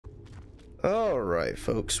Alright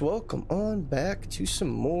folks, welcome on back to some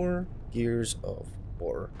more Gears of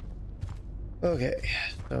War. Okay,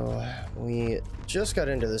 so we just got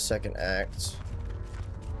into the second act.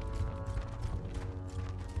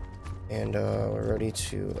 And we're ready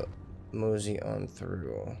to mosey on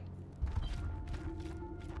through.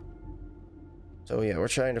 So yeah, we're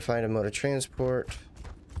trying to find a mode of transport.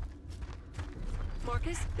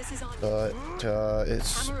 Marcus, this is on. But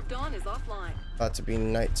it's Hammer of Dawn is offline. about to be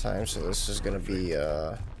nighttime, so this is gonna be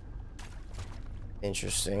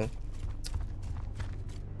interesting.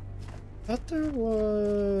 Thought there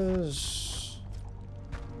wasn't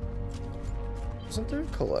there a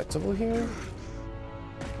collectible here?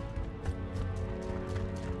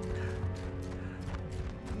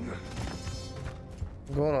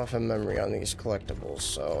 I'm going off of memory on these collectibles,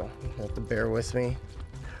 so you have to bear with me.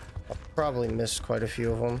 I'll probably miss quite a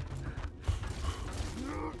few of them.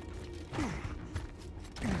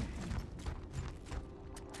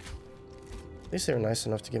 At least they were nice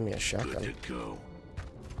enough to give me a shotgun. Good to go.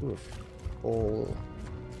 Oof.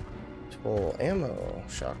 Full ammo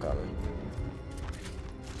shotgun.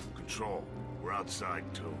 Control, we're outside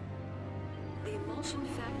too. The emulsion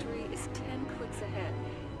factory is 10 clicks ahead.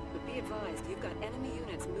 But be advised, you've got enemy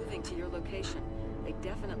units moving to your location. They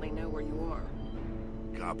definitely know where you are.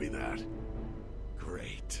 Copy that.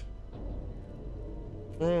 Great.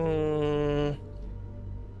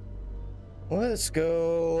 Let's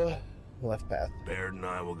go left path. Baird and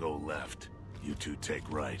I will go left. You two take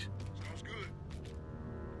right. Sounds good.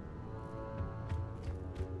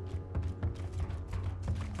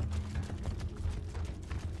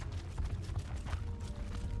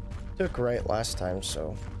 Took right last time,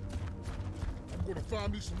 so. I'm gonna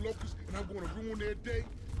find me some locusts and I'm gonna ruin their day.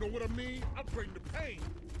 You know what I mean? I bring the pain.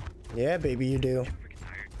 Yeah, baby, you do.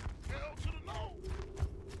 Hell to the no.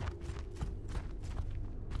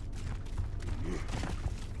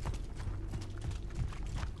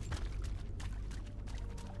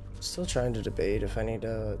 Still trying to debate if I need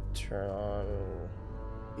to turn on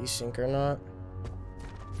desync or not.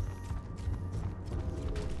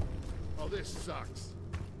 Oh, this sucks.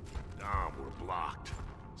 Dom, we're blocked.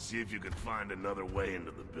 See if you can find another way into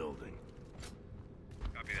the building.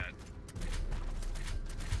 Copy that.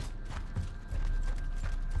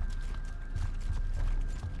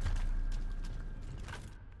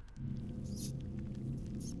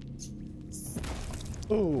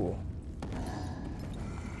 Ooh.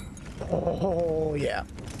 Oh, yeah.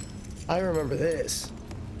 I remember this.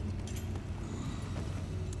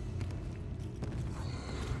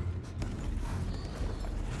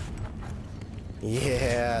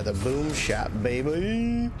 Yeah, the boom shot,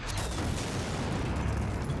 baby.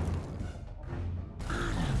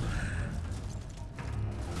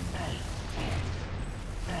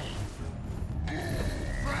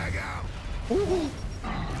 Frag out. Woohoo.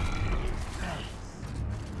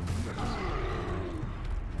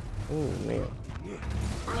 Oh man.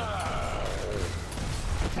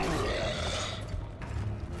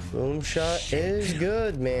 Boom shot is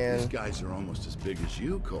good, man. These guys are almost as big as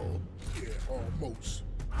you, Cole. Yeah, almost.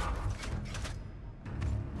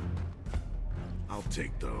 I'll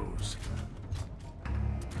take those.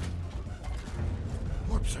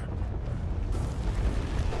 Whoopser.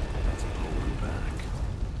 That's pulling back.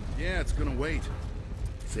 Yeah, it's gonna wait.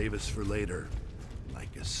 Save us for later.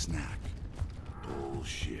 Like a snack.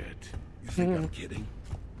 Bullshit. You think I'm kidding?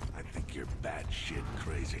 I think you're batshit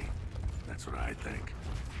crazy. That's what I think.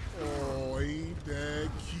 Oh, ain't that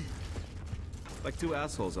cute? Like two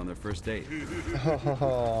assholes on their first date.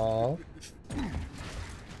 Oh.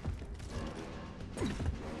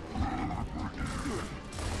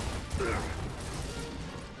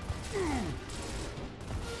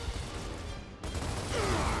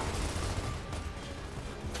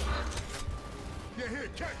 Yeah, here,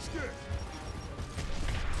 catch this.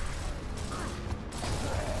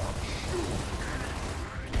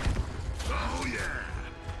 Oh yeah!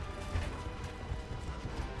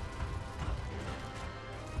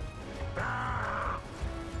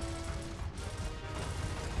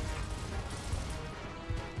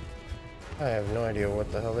 I have no idea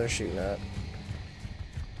what the hell they're shooting at.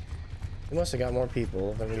 We must have got more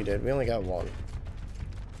people than we did. We only got one.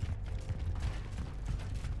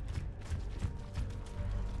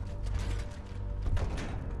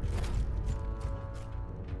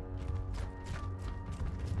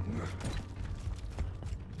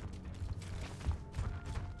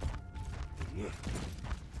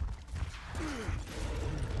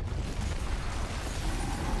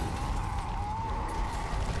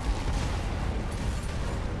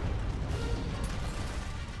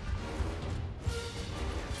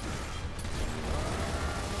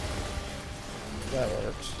 That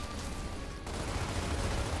works.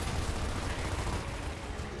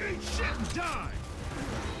 Hey, shit and die!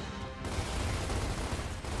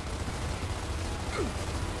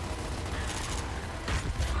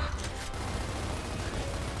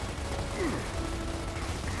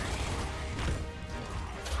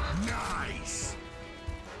 Nice!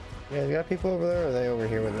 Yeah, you got people over there, or are they over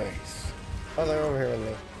here with me? Oh, they're over here with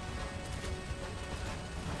me.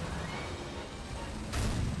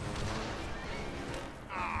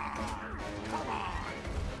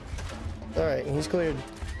 Alright, he's cleared.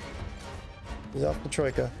 He's off the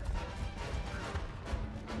troika.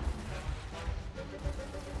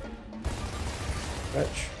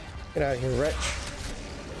 Wretch. Get out of here, wretch.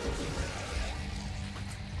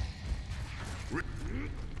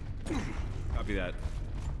 Copy that.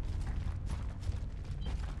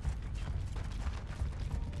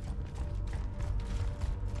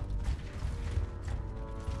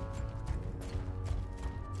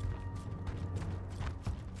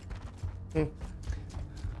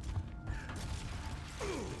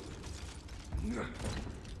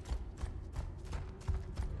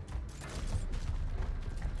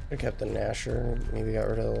 I kept the Nasher. Maybe got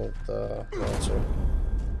rid of the Lancer.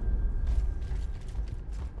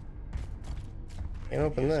 Can't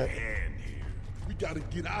open that. We gotta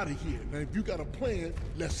get out of here. Now, if you got a plan,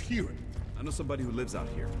 let's hear it. I know somebody who lives out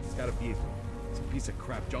here. He's got a vehicle. It's a piece of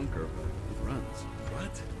crap junker, but it runs.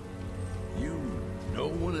 What? You know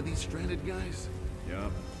one of these stranded guys? Yeah,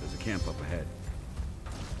 there's a camp up ahead.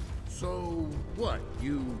 So, what?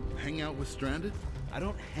 You hang out with stranded? I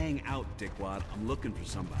don't hang out, dickwad. I'm looking for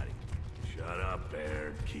somebody. Shut up,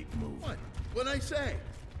 Baird. Keep moving. What? What'd I say?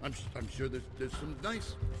 I'm sure there's some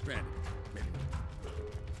nice stranded. Maybe.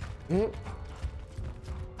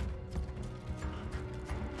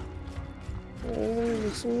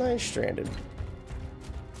 Some nice stranded.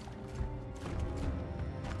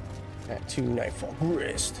 At 2 Nightfall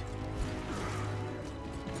wrist.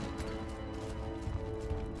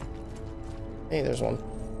 Hey, there's one.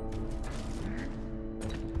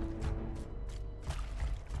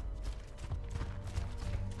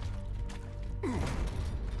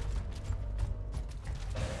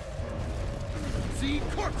 See,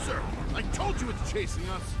 Corpser! I told you it's chasing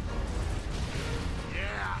us!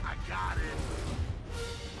 Yeah, I got it.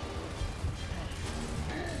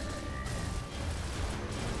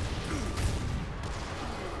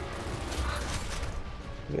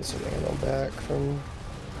 Get some ammo back from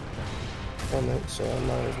it, so I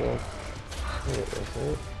might as well hit it with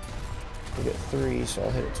it. We get 3, so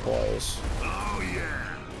I'll hit it twice. Oh,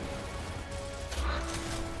 yeah.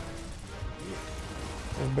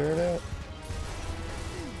 Is Baird out?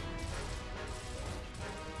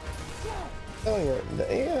 Telling you, the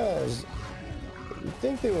AIs, you'd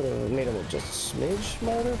think they would have made them just a smidge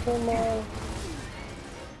smarter from,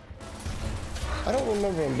 I don't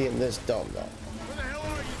remember them being this dumb, though. Where the hell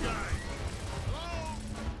are you guys? Hello?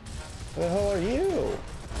 Where the hell are you?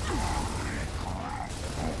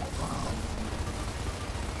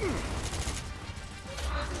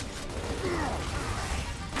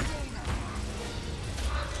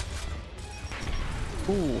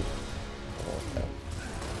 Ooh. Okay.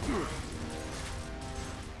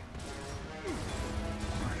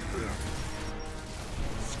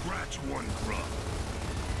 Scratch one grub.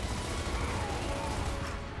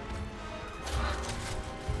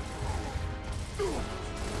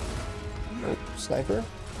 Oh, sniper?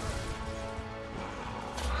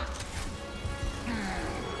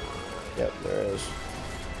 Yep, there is.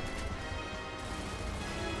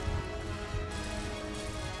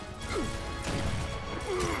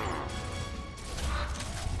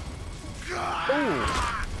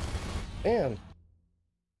 Oh! Damn.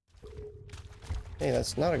 Hey,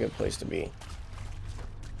 that's not a good place to be.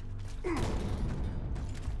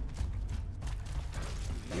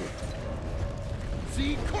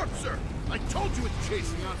 See, Corpser! I told you it's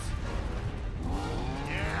chasing us!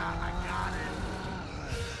 Yeah, I got it.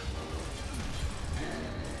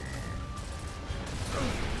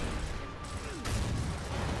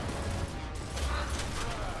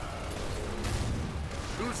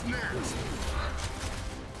 Who's next?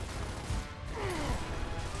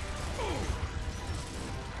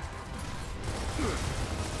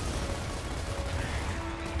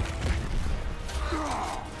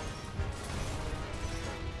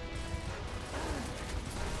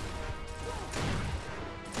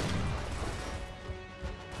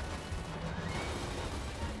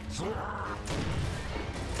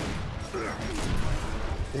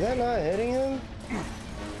 Is that not hitting him?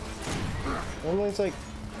 Normally it's like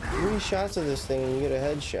 3 shots of this thing and you get a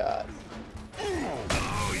headshot.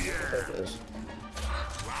 Oh, yeah. There it is.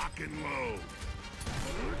 Rock and low.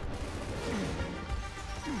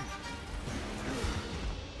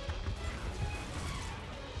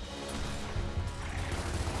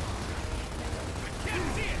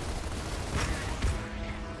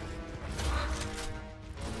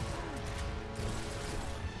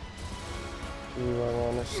 Ooh, I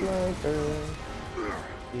want a sniper.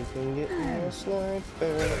 You can get me a sniper.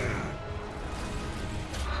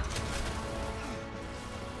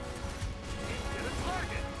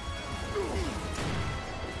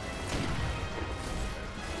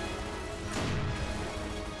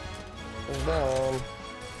 It's down.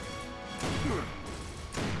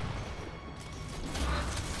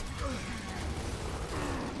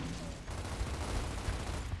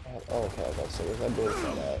 Oh, okay, that's it. I did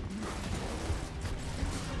for that.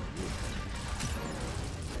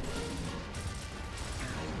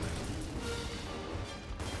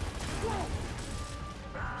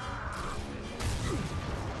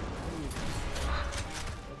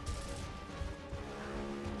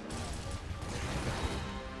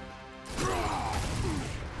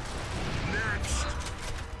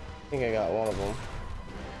 I think I got one of them.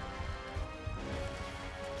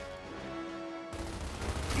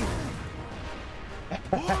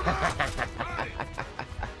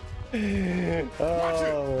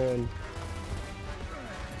 Oh man.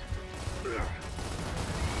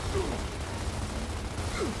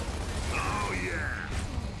 Oh yeah.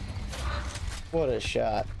 What a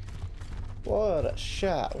shot. What a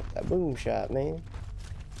shot with that boom shot, man.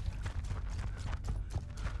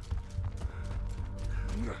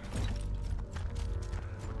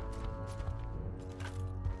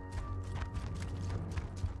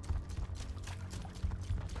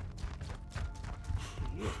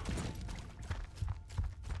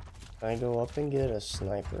 Can I go up and get a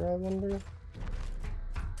sniper, I wonder?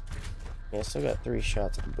 Yeah, I still got 3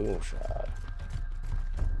 shots of boom shot.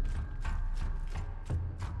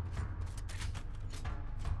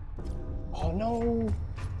 Oh no!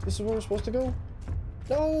 This is where we're supposed to go?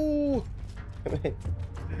 No!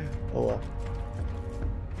 Oh well.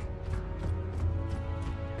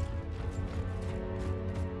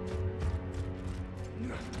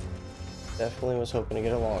 Definitely was hoping to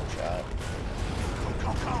get a long shot.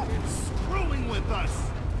 It's screwing with us.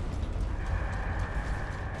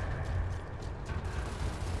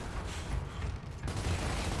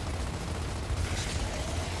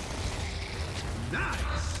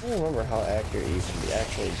 Nice. I don't remember how accurate you can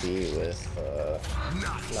actually be with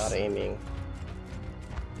not aiming,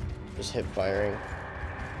 just hip firing.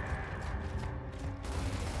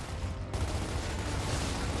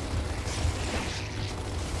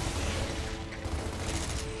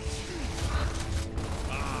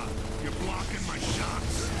 You're blocking my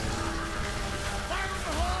shots. Fire in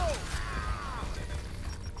the hole.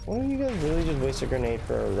 Why don't you guys really just waste a grenade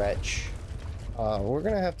for a wretch? We're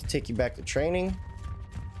gonna have to take you back to training.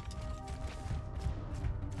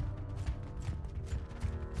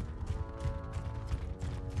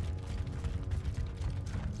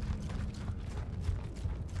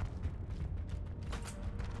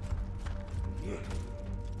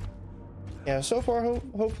 Yeah, so far,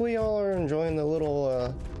 hopefully y'all are enjoying the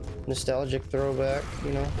little nostalgic throwback,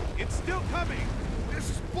 you know? It's still coming. This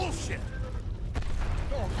is bullshit.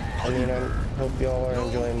 I mean, I hope y'all are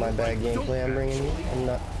enjoying my bad gameplay I'm bringing you. I'm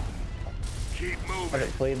not... Keep I moving.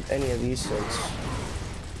 haven't played any of these since...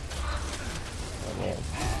 Oh man,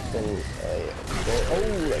 it's been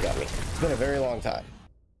oh, that got me. It's been a very long time.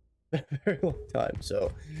 A very long time,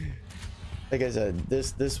 so... Like I said,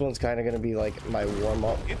 this one's kind of going to be like my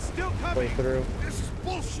warm-up It's still coming. playthrough. This is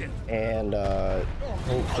bullshit. And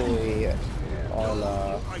hopefully on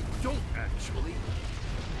I don't actually.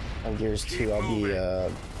 Gears 2 I'll be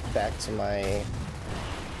back to my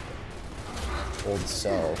old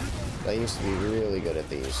self. I used to be really good at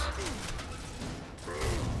these.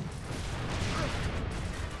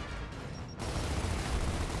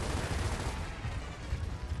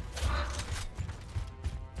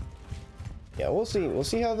 Yeah, we'll see. We'll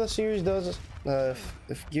see how the series does.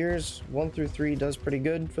 If Gears 1 through 3 does pretty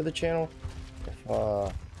good for the channel,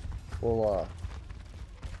 we'll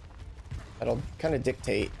that'll kind of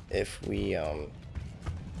dictate if we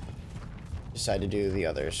decide to do the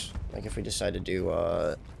others. Like if we decide to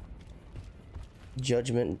do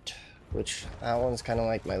Judgment, which that one's kind of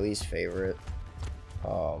like my least favorite.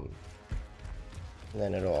 And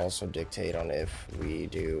then it'll also dictate on if we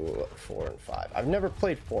do 4 and 5. I've never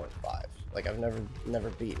played 4 and 5. Like I've never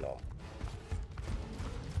beaten them.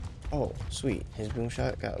 Oh, sweet. His boom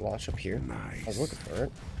shot got launched up here. Nice. I was looking for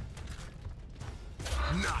it.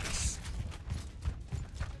 Nice.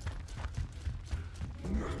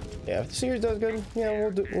 Yeah, if the series does good, yeah,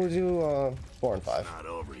 we'll do 4 and 5. Not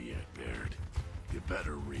over yet, Baird. You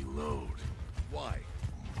better reload. Why?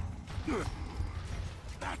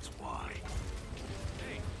 That's why.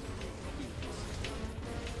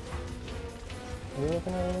 Are you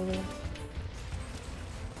looking at it over there?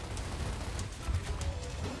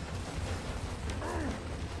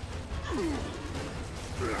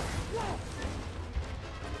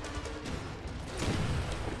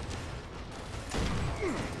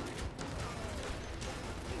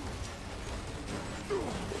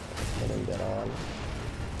 Let him get on.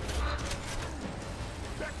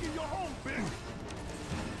 Back in your home, bitch.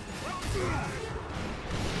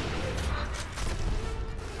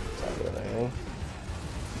 It's not doing anything.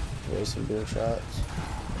 Waste some boom shots.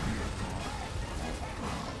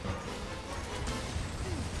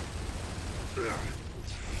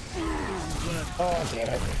 Oh, damn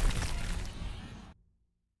it.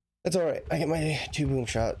 That's alright. I get my 2 boom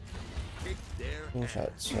shots.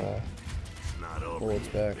 Not over Bullets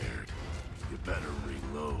yet, back. Baird. You better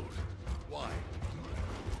reload. Why?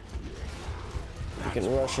 We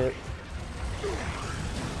can rush it.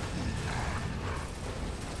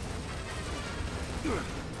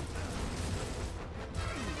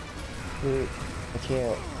 Dude, I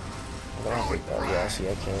can't. I don't have to, oh yeah, see,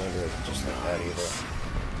 I can't do it just like that either.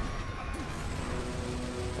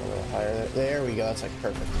 A little higher there. There we go, that's like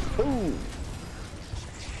perfect. Boom!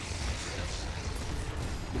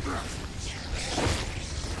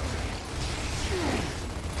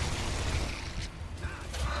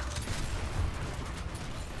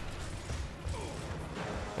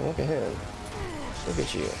 Look at him. Look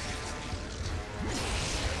at you.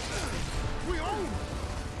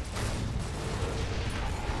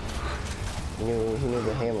 He knew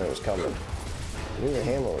the hammer was coming. He knew the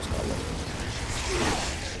hammer was coming.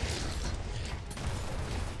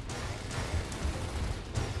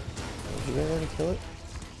 Did you guys already kill it?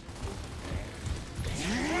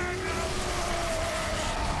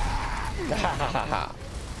 Ha ha ha ha!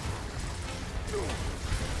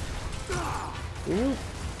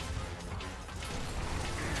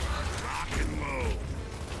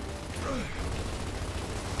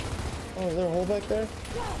 Oh, is there a hole back there?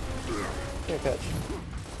 Can't catch.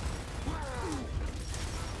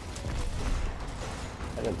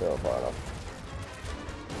 I didn't throw it far enough.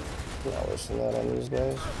 Not worse than that on these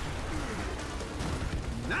guys.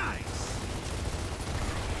 Nice.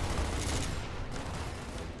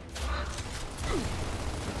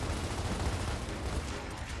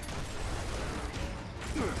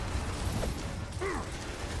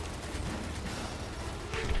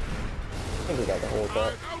 I think we got the hole with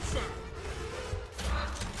that.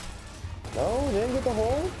 No, didn't get the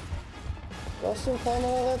hole? Y'all still climbing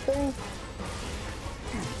all that thing?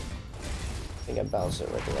 I think I bounced it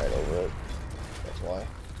right over it. That's why.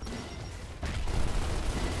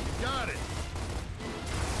 Got it.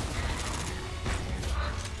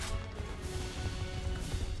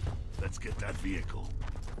 Let's get that vehicle.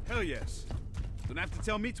 Hell yes. Don't have to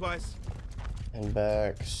tell me twice. And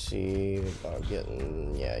back, see about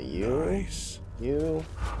getting, yeah, you. Nice. You.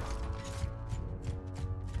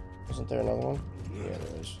 Isn't there another one? Yeah,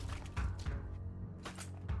 there is.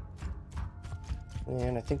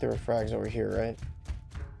 And I think there were frags over here, right?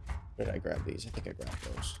 Where did I grab these? I think I grabbed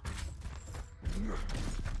those.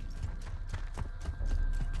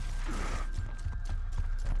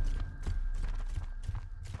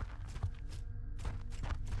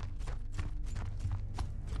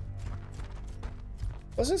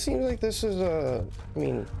 Doesn't seem like this is I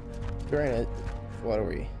mean, granted, what are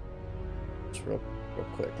we? Just real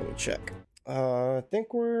quick, let me check. I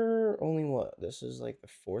think we're only what? This is like the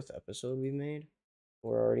 4th episode we made.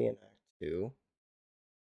 We're already in Act 2.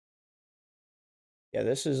 Yeah,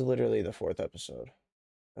 this is literally the 4th episode.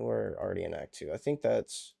 And we're already in Act 2. I think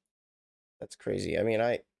that's crazy. I mean,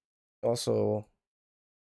 I also,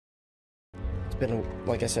 it's been,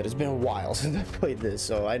 like I said, it's been a while since I played this,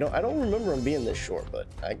 so I don't remember them being this short, but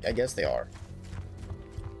I guess they are.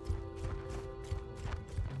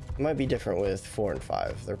 It might be different with 4 and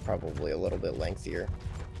 5. They're probably a little bit lengthier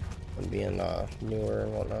than being newer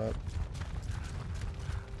and whatnot.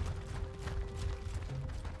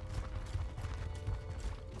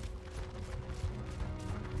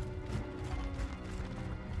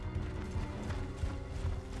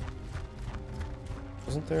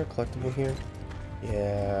 Isn't there a collectible here?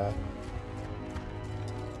 Yeah.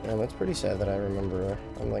 Yeah, that's pretty sad that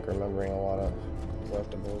I'm like remembering a lot of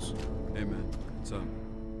collectibles. Hey man, what's up?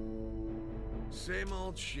 Same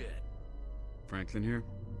old shit. Franklin here?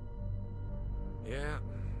 Yeah,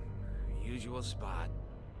 usual spot.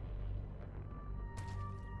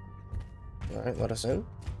 Alright, let us in.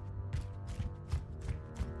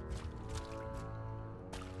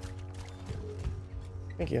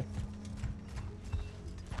 Thank you.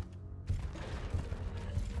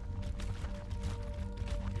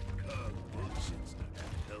 Bullshit's not gonna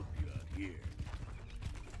help you out here.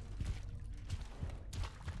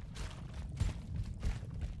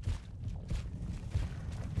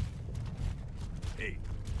 Hey,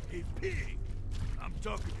 pig! I'm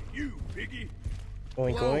talking to you, piggy.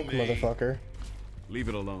 Oink Blow oink, me. motherfucker. Leave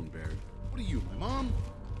it alone, Barry. What are you, my mom?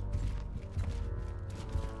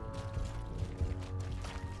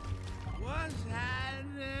 What's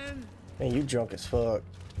happening? Man, you drunk as fuck.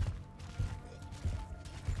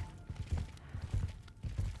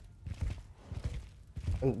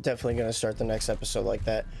 I'm definitely gonna start the next episode like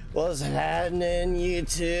that. What's happening,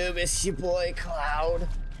 YouTube? It's your boy Cloud.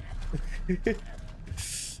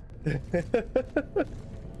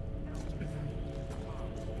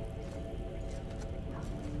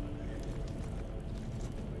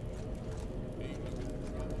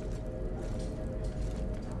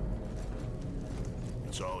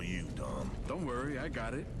 It's all you, Dom. Don't worry, I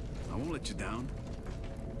got it. I won't let you down.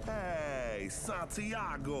 Hey,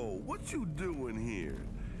 Santiago, what you doing here?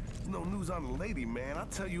 There's no news on the lady, man. I'll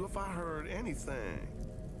tell you if I heard anything.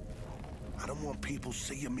 I don't want people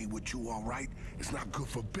seeing me with you, all right? It's not good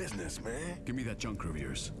for business, man. Give me that junker of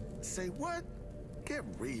yours. Say what? Get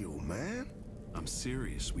real, man. I'm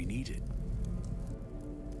serious. We need it.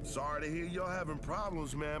 Sorry to hear y'all having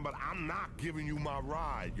problems, man, but I'm not giving you my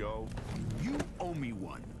ride, yo. You owe me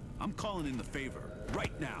one. I'm calling in the favor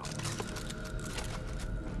right now.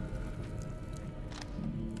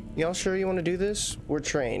 Y'all sure you want to do this? We're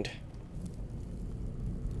trained.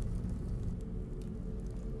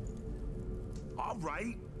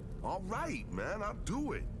 All right, man, I'll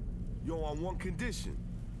do it. Yo, on one condition.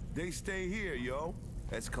 They stay here, yo.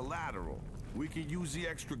 As collateral. We can use the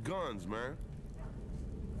extra guns, man.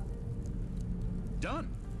 Done.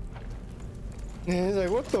 And he's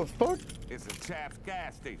like, what the fuck? It's a chap's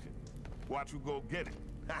gas station. Watch you go get it.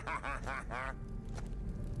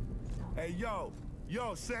 Hey, yo,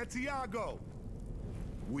 Santiago.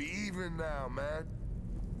 We even now, man.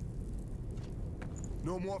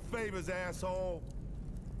 No more favors, asshole.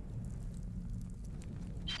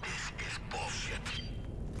 This is bullshit.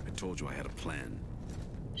 I told you I had a plan.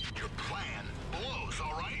 Your plan blows,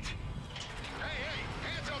 all right? Hey,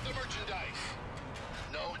 hands off the merchandise.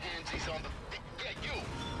 No handsies on the... Yeah, you.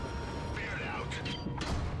 Beard out.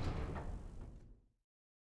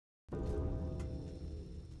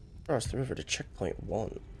 Cross the river to checkpoint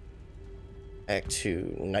 1. Act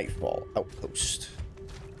 2, Nightfall, Outpost.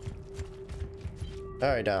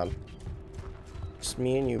 Alright, Dom. It's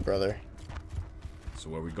me and you, brother. So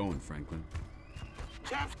where we going, Franklin?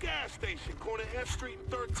 Chap's gas station, corner F Street and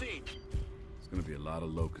 13. There's gonna be a lot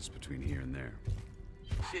of locusts between here and there.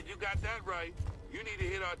 Shit, you got that right. You need to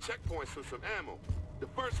hit our checkpoints for some ammo. The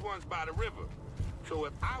first one's by the river. So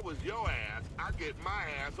if I was your ass, I'd get my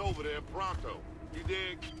ass over there pronto. You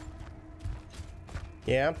dig?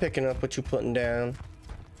 Yeah, I'm picking up what you're putting down.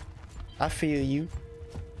 I feel you.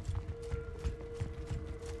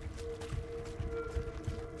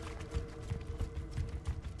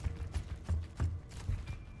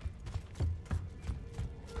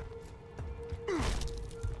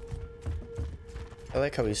 I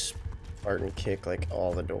like how he's Spartan kick like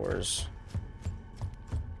all the doors.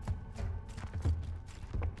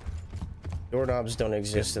 Doorknobs don't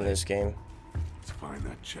exist in this game. Let's find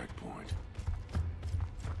that checkpoint.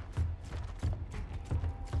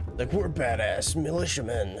 Like, we're badass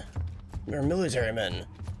militiamen. We're military men.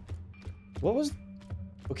 What was...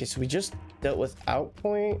 Okay, so we just dealt with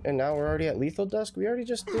Outpoint, and now we're already at Lethal Dusk? We already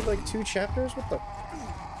just did, like, 2 chapters? What the...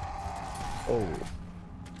 Oh.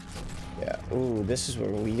 Yeah, ooh, this is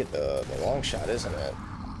where we get the long shot, isn't it?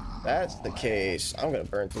 That's the case. I'm gonna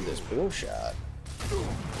burn through this boom shot.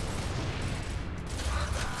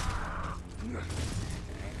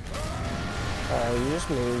 Oh, you just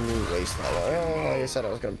made me waste that one. Oh, like I said, I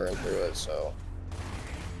was gonna burn through it, so.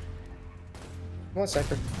 Come on,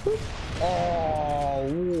 Cypher. Oh,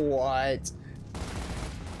 what?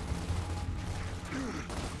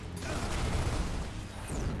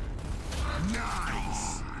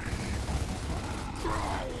 Nice!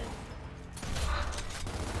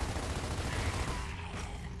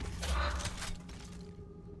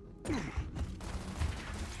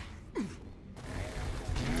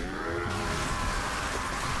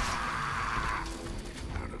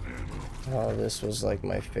 Oh, this was like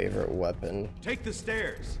my favorite weapon. Take the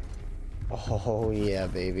stairs. Oh, yeah,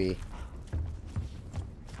 baby.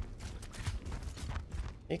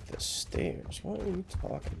 Take the stairs. What are you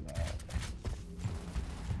talking about?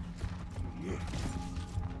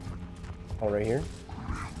 Oh, right here?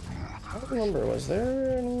 I don't remember, was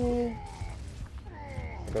there any...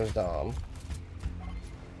 There goes Dom.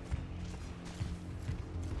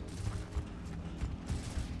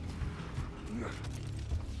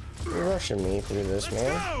 You're rushing me through this,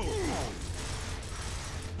 man.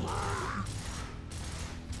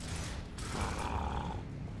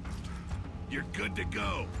 You're good to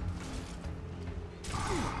go.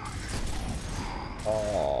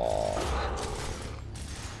 Oh.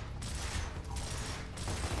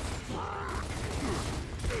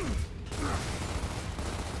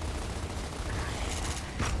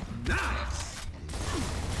 Nice.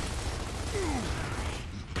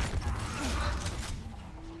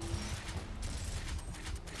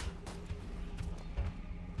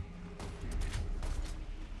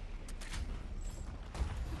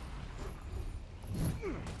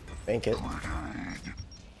 Bank it.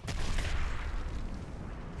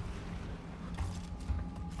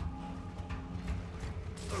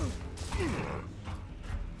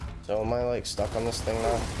 So am I like stuck on this thing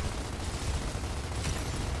now?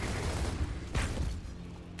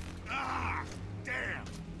 Ah, damn.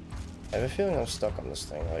 I have a feeling I'm stuck on this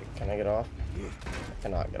thing. Like, can I get off? I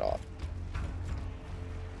cannot get off.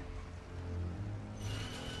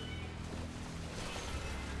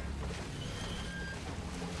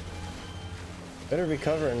 Better be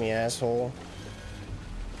covering me, asshole.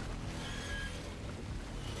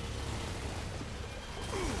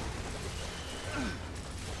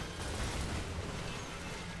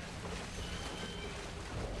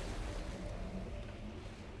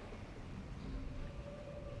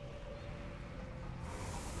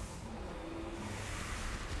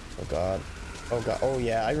 Oh god. Oh god. Oh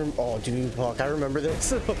yeah. Oh dude, fuck. I remember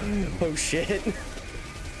this. Oh shit.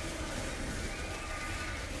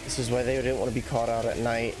 This is why they didn't want to be caught out at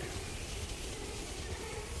night.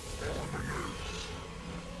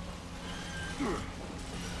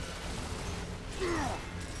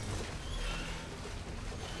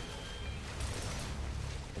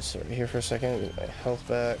 Just over here for a second. Get my health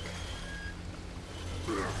back.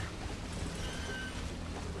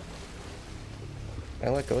 Can I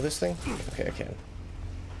let go of this thing? Okay, I can.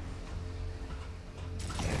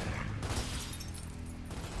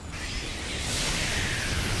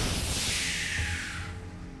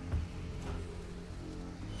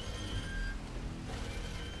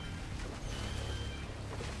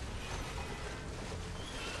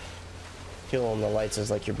 Killing the lights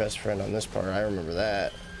is like your best friend on this part. I remember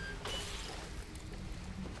that.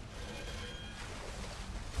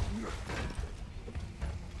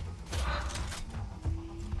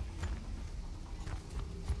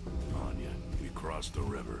 Anya, we crossed the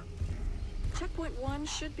river. Checkpoint 1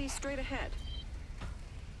 should be straight ahead.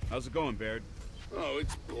 How's it going, Baird? Oh,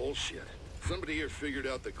 it's bullshit. Somebody here figured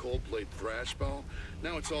out the cold-plate thrash ball.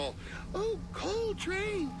 Now it's all, oh,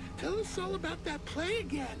 Coltrane, tell us all about that play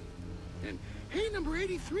again. And, hey, number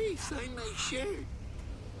 83, sign my shirt.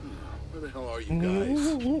 Where the hell are you guys?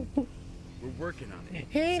 We're working on it.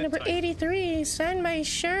 Hey, Sit number tight. 83, sign my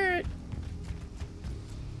shirt.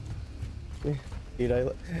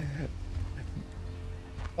 Dude,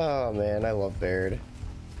 oh man, I love Baird.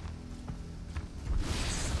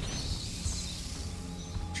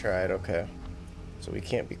 Tried, okay. So we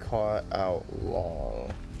can't be caught out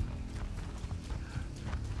long.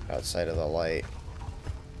 Outside of the light.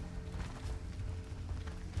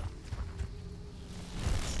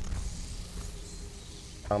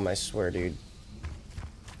 I swear, dude.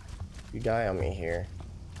 You die on me here.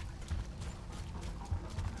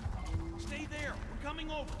 Stay there. We're coming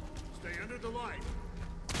over. Stay under the light.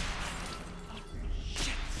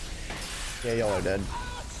 Yeah, y'all are dead.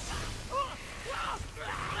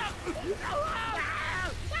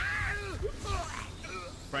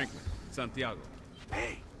 Franklin, Santiago.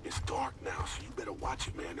 Hey, it's dark now, so you better watch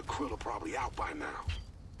it, man. The krill are probably out by now.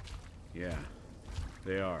 Yeah,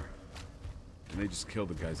 they are. And they just killed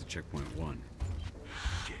the guys at checkpoint 1.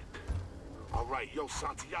 Shit. All right, yo,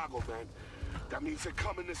 Santiago, man. That means they're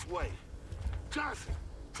coming this way. Johnson,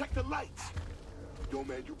 check the lights. Yo,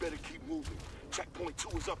 man, you better keep moving. Checkpoint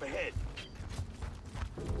 2 is up ahead.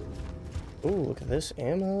 Ooh, look at this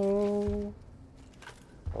ammo.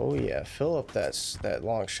 Oh yeah, fill up that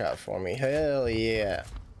long shot for me. Hell yeah.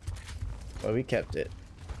 Well, we kept it.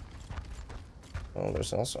 Oh,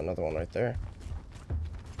 there's also another one right there.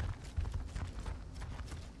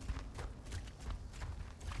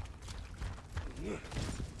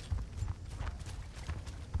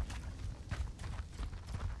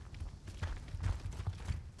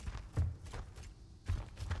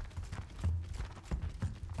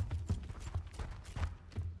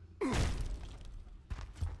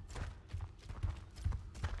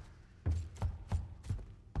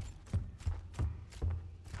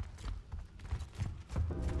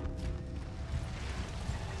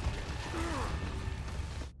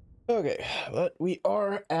 Okay, but we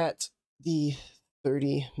are at the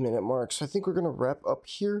 30-minute mark, so I think we're gonna wrap up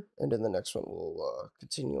here, and in the next one we'll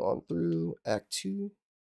continue on through Act 2.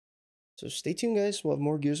 So stay tuned, guys. We'll have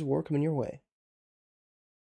more Gears of War coming your way.